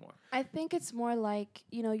there anymore. I think it's more like,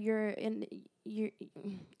 you know, you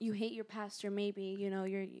hate your pastor maybe, you know,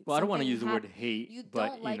 Well, I don't want to use the word hate, you but,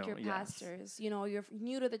 don't like you know, your pastors. You know, you're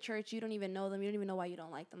new to the church, you don't even know them, you don't even know why you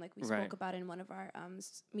don't like them, like we spoke about in one of our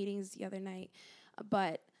meetings the other night.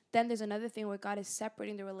 But then there's another thing where God is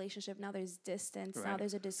separating the relationship. Now there's distance. Now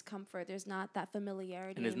there's a discomfort. There's not that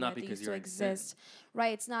familiarity and it's not that because used to exist.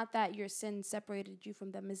 Right. It's not that your sin separated you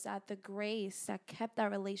from them. It's that the grace that kept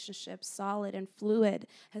that relationship solid and fluid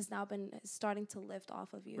has now been starting to lift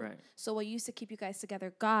off of you. Right. So what used to keep you guys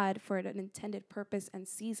together, God, for an intended purpose and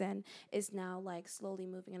season, is now like slowly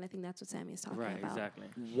moving. And I think that's what Sammy is talking about. Right, exactly.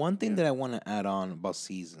 One thing that I want to add on about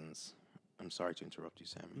seasons. I'm sorry to interrupt you,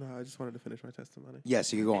 Sammy. No, I just wanted to finish my testimony.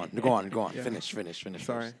 Yes, you can go on. Go on. Go on. Yeah. Finish.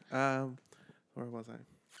 Sorry. Where was I?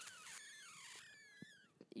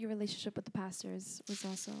 Your relationship with the pastors was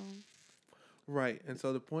also... Right. And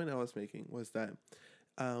so the point I was making was that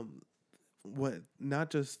not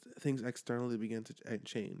just things externally began to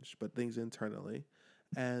change, but things internally.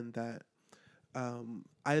 And that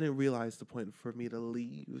I didn't realize the point for me to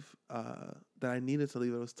leave, that I needed to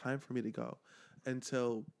leave. It was time for me to go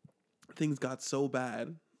until things got so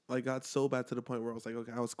bad. Like, got so bad to the point where I was like,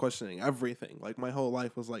 okay, I was questioning everything. Like, my whole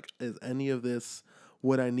life was like, is any of this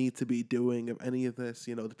what I need to be doing? Of any of this,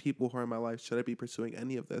 you know, the people who are in my life, should I be pursuing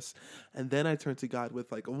any of this? And then I turned to God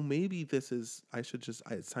with like, oh, maybe it's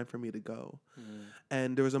time for me to go.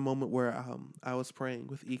 And there was a moment where I was praying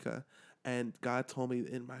with Ika, And God told me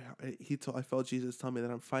in my I felt Jesus tell me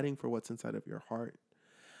that I'm fighting for what's inside of your heart.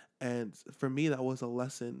 And for me, that was a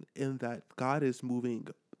lesson in that God is moving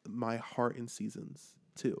my heart in seasons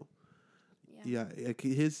too. Yeah, like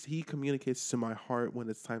he communicates to my heart when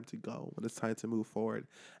it's time to go, when it's time to move forward.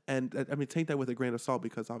 And I mean, take that with a grain of salt,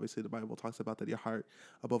 because obviously the Bible talks about that your heart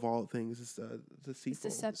above all things is deceitful.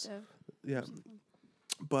 It's deceptive. Yeah.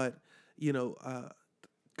 But, you know,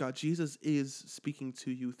 God, Jesus is speaking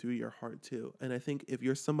to you through your heart too. And I think if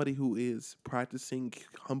you're somebody who is practicing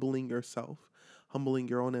humbling yourself, humbling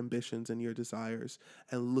your own ambitions and your desires,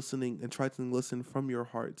 and listening and try to listen from your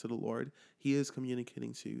heart to the Lord, he is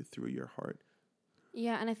communicating to you through your heart.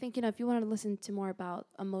 Yeah, and I think, if you want to listen to more about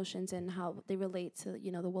emotions and how they relate to,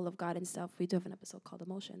 the will of God and stuff, we do have an episode called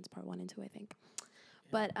Emotions, part 1 and 2, I think.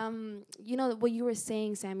 But, what you were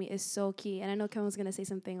saying, Sammy, is so key. And I know Kevin was going to say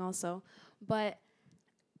something also. But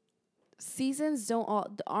seasons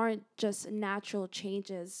aren't just natural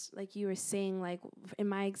changes. Like you were saying, like in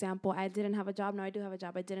my example, I didn't have a job. Now I do have a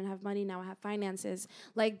job. I didn't have money. Now I have finances.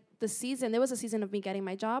 Like there was a season of me getting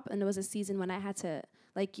my job. And there was a season when I had to,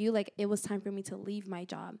 it was time for me to leave my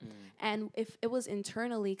job. And if it was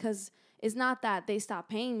internally, because it's not that they stopped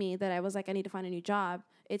paying me that I was like, I need to find a new job.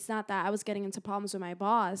 It's not that I was getting into problems with my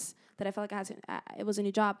boss that I felt like it was a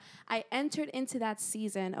new job. I entered into that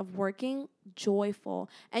season of working joyful.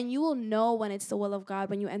 And you will know when it's the will of God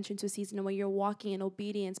when you enter into a season and when you're walking in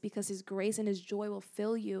obedience, because his grace and his joy will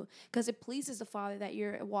fill you, because it pleases the Father that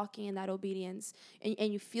you're walking in that obedience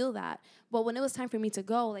and you feel that. But when it was time for me to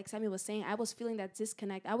go, like Sammy was saying, I was feeling that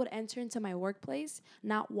disconnect. I would enter into my workplace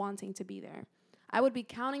not wanting to be there. I would be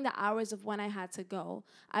counting the hours of when I had to go.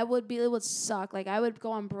 It would suck. Like I would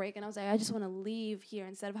go on break and I was like, I just want to leave here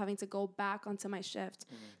instead of having to go back onto my shift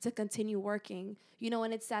to continue working.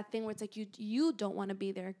 And it's that thing where it's like you don't want to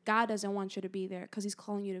be there. God doesn't want you to be there because he's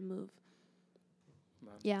calling you to move.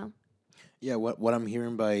 Wow. Yeah. Yeah, what I'm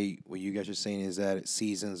hearing by what you guys are saying is that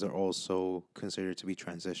seasons are also considered to be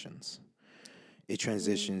transitions. It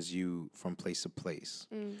transitions you from place to place.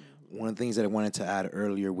 One of the things that I wanted to add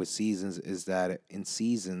earlier with seasons is that in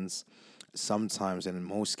seasons, sometimes and in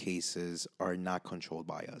most cases, are not controlled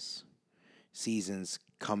by us. Seasons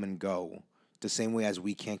come and go the same way as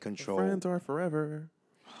we can't control. Friends are forever.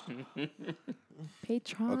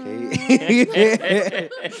 Patron. Okay.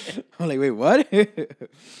 I'm like, wait, what?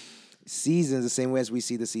 Seasons, the same way as we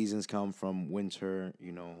see the seasons come from winter,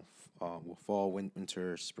 fall,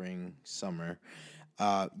 winter, spring, summer.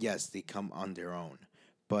 Yes, they come on their own.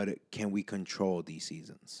 But can we control these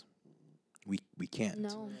seasons? We can't.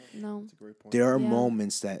 No. That's a great point. There are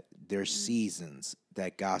moments that there's seasons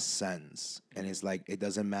that God sends, and it's like it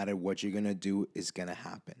doesn't matter what you're gonna do, it's gonna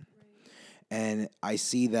happen. And I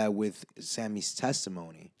see that with Sammy's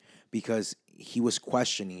testimony, because he was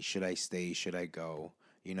questioning, should I stay, should I go?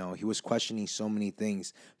 He was questioning so many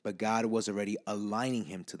things, but God was already aligning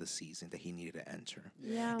him to the season that he needed to enter.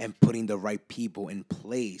 Yeah. And putting the right people in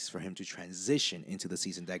place for him to transition into the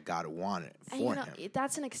season that God wanted for him.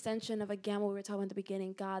 That's an extension of, again, what we were talking about at the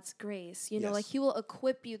beginning, God's grace. Yes. Like he will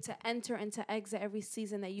equip you to enter and to exit every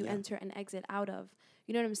season that you enter and exit out of.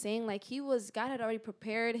 You know what I'm saying? Like God had already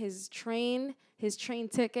prepared his train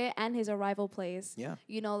ticket and his arrival place. Yeah.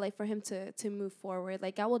 Like for him to move forward.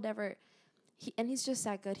 Like God will never... he's just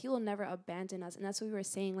that good. He will never abandon us. And that's what we were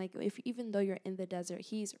saying. Like, even though you're in the desert,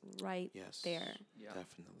 he's right there. Yeah.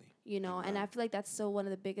 Definitely. And I feel like that's still one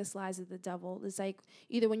of the biggest lies of the devil. It's like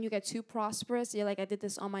either when you get too prosperous, you're like, I did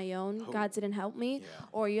this on my own. God didn't help me. Yeah.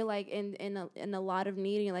 Or you're like in a lot of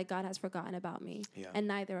need and you're like, God has forgotten about me. Yeah. And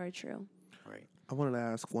neither are true. Right. I wanted to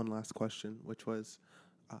ask one last question, which was,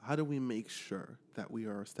 how do we make sure that we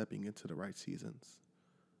are stepping into the right seasons?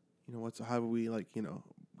 How do we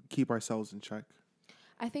keep ourselves in check?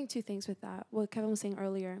 I think 2 things with that. What Kevin was saying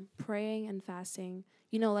earlier, praying and fasting,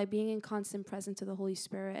 being in constant presence of the Holy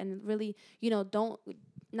Spirit and really,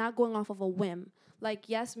 not going off of a whim. Like,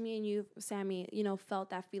 yes, me and you, Sammy, felt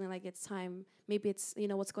that feeling like it's time. Maybe it's,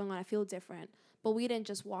 what's going on. I feel different. But we didn't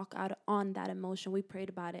just walk out on that emotion. We prayed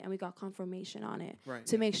about it and we got confirmation on it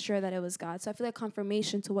to make sure that it was God. So I feel like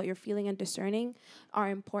confirmation to what you're feeling and discerning are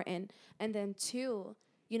important. And then 2,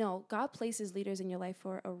 God places leaders in your life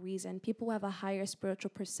for a reason. People who have a higher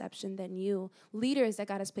spiritual perception than you. Leaders that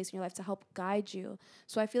God has placed in your life to help guide you.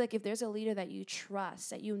 So I feel like if there's a leader that you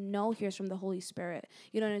trust, that hears from the Holy Spirit,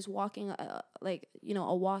 and is walking a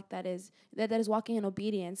walk that is walking in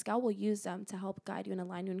obedience, God will use them to help guide you and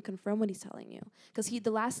align you and confirm what he's telling you. Because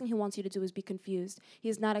the last thing he wants you to do is be confused. He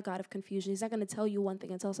is not a God of confusion. He's not going to tell you one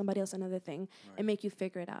thing and tell somebody else another thing and make you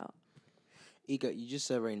figure it out. Ika, you just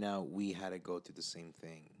said right now we had to go through the same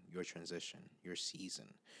thing. your transition, your season.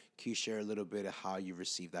 Can you share a little bit of how you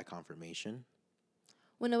received that confirmation?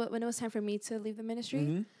 When it was time for me to leave the ministry.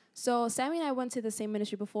 Mm-hmm. So Sammy and I went to the same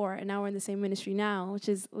ministry before, and now we're in the same ministry now, which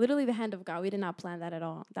is literally the hand of God. We did not plan that at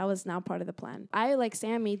all. That was not part of the plan. I, like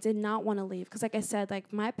Sammy, did not want to leave because, like I said,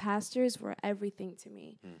 like my pastors were everything to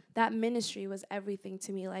me. That ministry was everything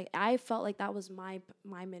to me. Like I felt like that was my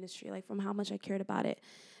ministry, like from how much I cared about it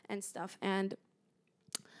and stuff.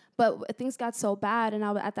 But things got so bad, and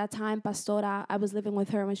at that time, Pastora, I was living with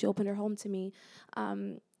her when she opened her home to me.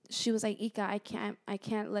 She was like, Ika,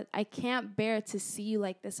 I can't bear to see you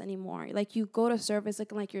like this anymore. Like you go to service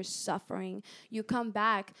looking like you're suffering. You come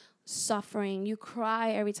back suffering. You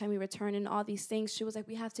cry every time you return and all these things. She was like,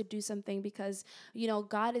 we have to do something because,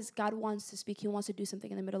 God wants to speak. He wants to do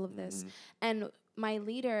something in the middle of this. And my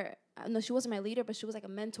leader, no, she wasn't my leader, but she was like a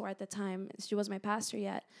mentor at the time. She wasn't my pastor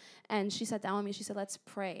yet. And she sat down with me. She said, let's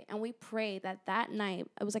pray. And we prayed that night,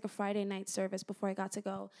 it was like a Friday night service before I got to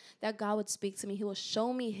go, that God would speak to me. He will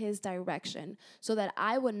show me his direction so that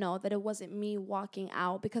I would know that it wasn't me walking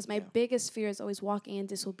out, because my biggest fear is always walking in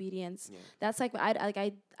disobedience. Yeah. That's like,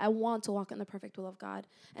 I want to walk in the perfect will of God.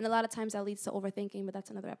 And a lot of times that leads to overthinking, but that's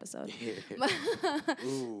another episode.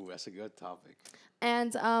 Ooh, that's a good topic.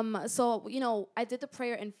 And so, I did the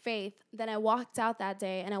prayer in faith. Then I walked out that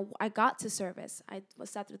day, and I got to service. I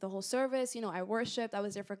sat through the whole service. I worshiped. I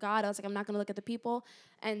was there for God. I was like, I'm not going to look at the people.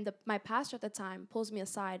 And my pastor at the time pulls me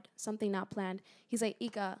aside, something not planned. He's like,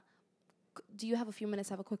 Ika, do you have a few minutes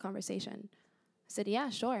to have a quick conversation? I said,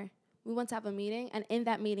 yeah, sure. We went to have a meeting. And in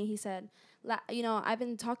that meeting, he said, I've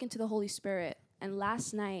been talking to the Holy Spirit. And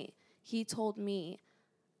last night, he told me,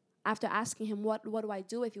 after asking him, what do I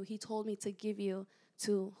do with you? He told me to give you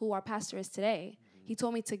to who our pastor is today. Mm-hmm. He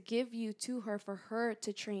told me to give you to her for her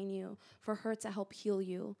to train you, for her to help heal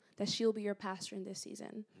you, that she'll be your pastor in this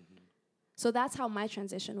season. Mm-hmm. So that's how my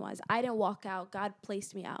transition was. I didn't walk out. God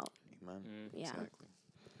placed me out. Amen. Yeah. Exactly.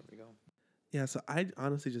 There we go. Yeah, so I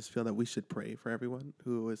honestly just feel that we should pray for everyone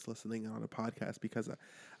who is listening on a podcast, because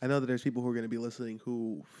I know that there's people who are going to be listening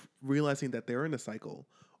who realizing that they're in a cycle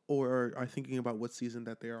or are thinking about what season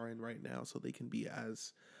that they are in right now, so they can be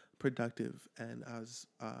as productive and as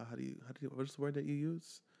what's the word that you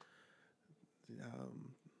use?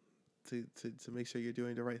 To make sure you're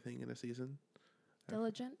doing the right thing in a season.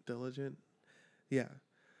 Diligent. Yeah.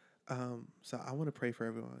 So I want to pray for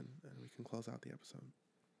everyone, and we can close out the episode.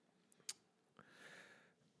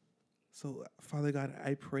 So, Father God,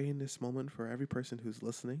 I pray in this moment for every person who's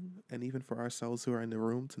listening, and even for ourselves who are in the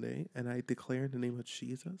room today. And I declare in the name of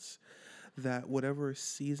Jesus that whatever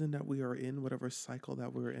season that we are in, whatever cycle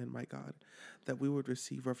that we're in, my God, that we would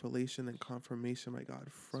receive revelation and confirmation, my God,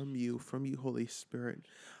 from you, Holy Spirit,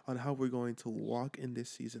 on how we're going to walk in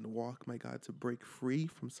this season. Walk, my God, to break free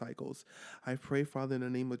from cycles. I pray, Father, in the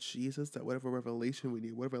name of Jesus, that whatever revelation we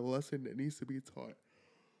need, whatever lesson that needs to be taught,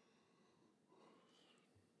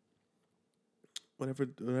 whatever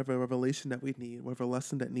revelation that we need, whatever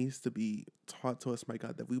lesson that needs to be taught to us, my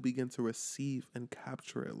God, that we begin to receive and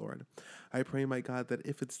capture it, Lord. I pray, my God, that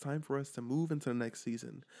if it's time for us to move into the next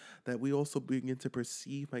season, that we also begin to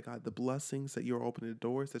perceive, my God, the blessings that you're opening, the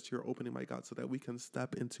doors that you're opening, my God, so that we can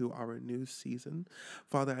step into our new season.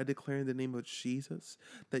 Father, I declare in the name of Jesus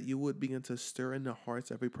that you would begin to stir in the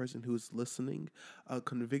hearts of every person who's listening, a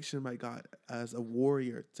conviction, my God, as a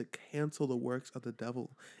warrior to cancel the works of the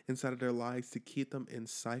devil inside of their lives, to keep them in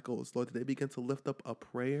cycles, Lord, that they begin to lift up a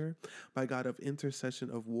prayer, my God, of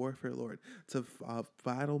intercession, of warfare, Lord, to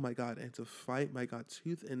battle, my God, and to fight, my God,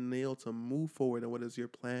 tooth and nail, to move forward in what is your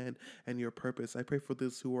plan and your purpose. I pray for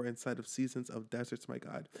those who are inside of seasons of deserts, my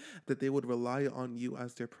God, that they would rely on you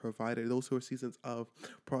as their provider. Those who are seasons of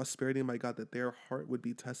prosperity, my God, that their heart would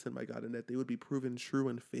be tested, my God, and that they would be proven true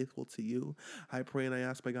and faithful to you. I pray and I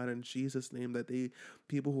ask, my God, in Jesus' name, that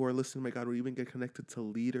people who are listening, my God, would even get connected to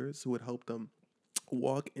leaders who would help them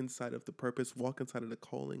walk inside of the purpose, walk inside of the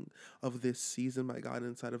calling of this season, my God,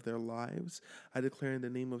 inside of their lives. I declare in the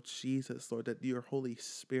name of Jesus, Lord, that your Holy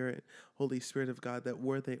Spirit of God, that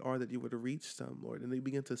where they are, that you would reach them, Lord, and they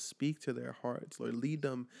begin to speak to their hearts, Lord, lead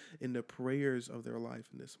them in the prayers of their life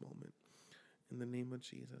in this moment. In the name of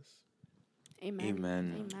Jesus. Amen.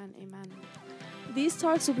 Amen. Amen. Amen. These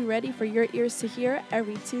talks will be ready for your ears to hear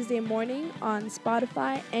every Tuesday morning on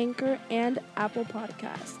Spotify, Anchor, and Apple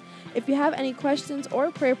Podcasts. If you have any questions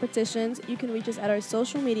or prayer petitions, you can reach us at our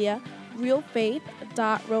social media,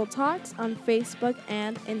 realfaith.realtalks on Facebook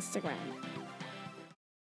and Instagram.